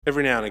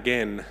Every now and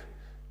again,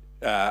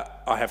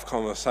 I have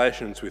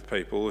conversations with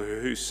people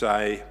who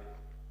say,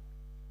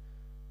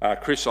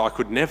 Chris, I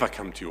could never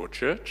come to your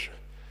church.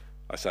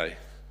 I say,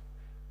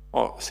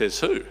 oh, says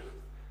who?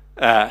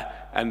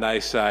 And they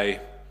say,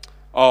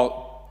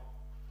 oh,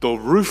 the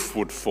roof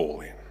would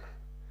fall in.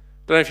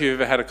 Don't know if you've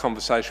ever had a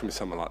conversation with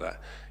someone like that.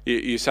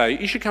 You say,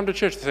 you should come to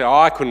church. They say, oh,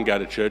 I couldn't go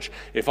to church.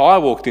 If I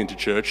walked into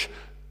church,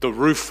 the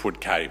roof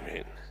would cave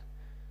in.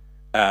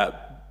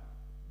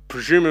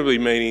 Presumably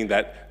meaning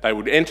that they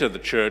would enter the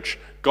church,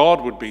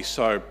 God would be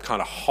so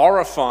kind of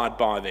horrified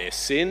by their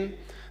sin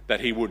that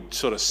he would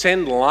sort of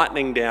send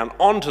lightning down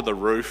onto the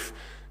roof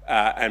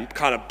and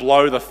kind of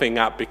blow the thing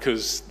up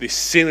because this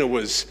sinner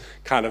was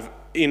kind of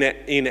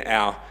in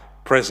our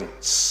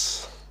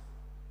presence.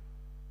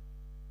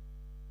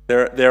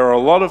 There are a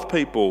lot of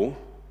people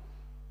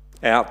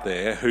out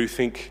there who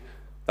think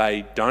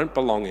they don't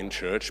belong in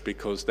church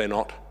because they're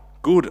not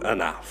good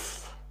enough.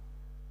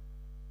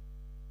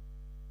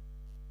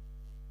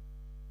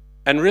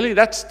 And really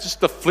that's just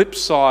the flip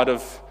side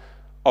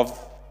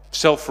of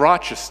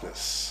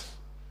self-righteousness.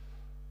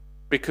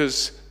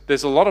 Because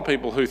there's a lot of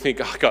people who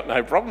think, I've got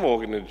no problem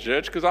walking into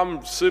church because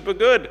I'm super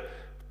good.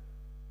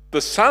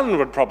 The sun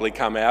would probably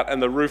come out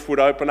and the roof would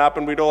open up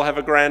and we'd all have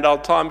a grand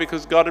old time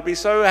because God would be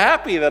so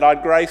happy that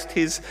I'd graced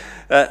his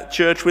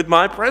church with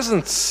my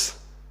presence.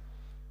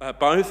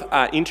 Both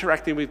are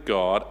interacting with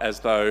God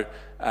as though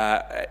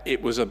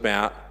it was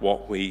about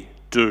what we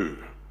do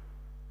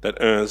that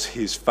earns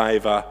his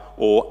favour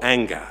or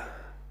anger.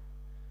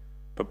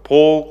 But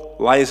Paul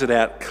lays it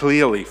out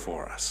clearly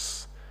for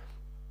us.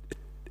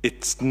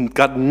 It's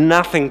got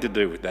nothing to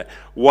do with that.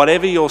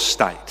 Whatever your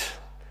state,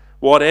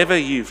 whatever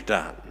you've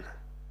done,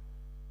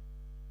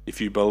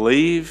 if you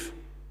believe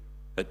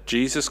that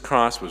Jesus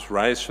Christ was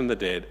raised from the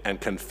dead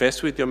and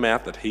confess with your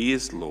mouth that he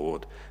is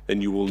Lord, then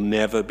you will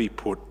never be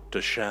put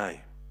to shame.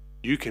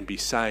 You can be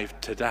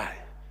saved today.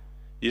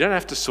 You don't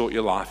have to sort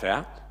your life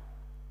out.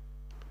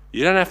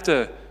 You don't have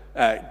to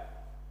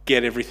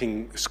get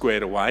everything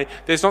squared away.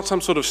 There's not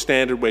some sort of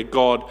standard where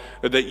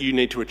that you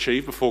need to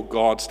achieve before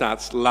God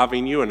starts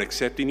loving you and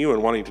accepting you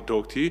and wanting to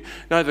talk to you.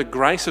 No, the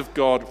grace of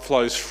God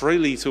flows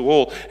freely to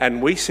all,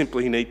 and we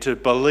simply need to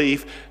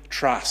believe,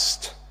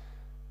 trust.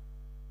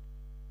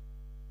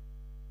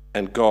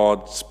 And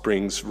God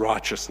brings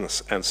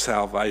righteousness and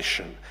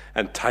salvation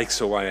and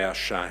takes away our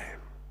shame.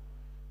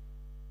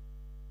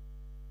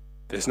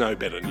 There's no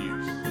better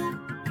news.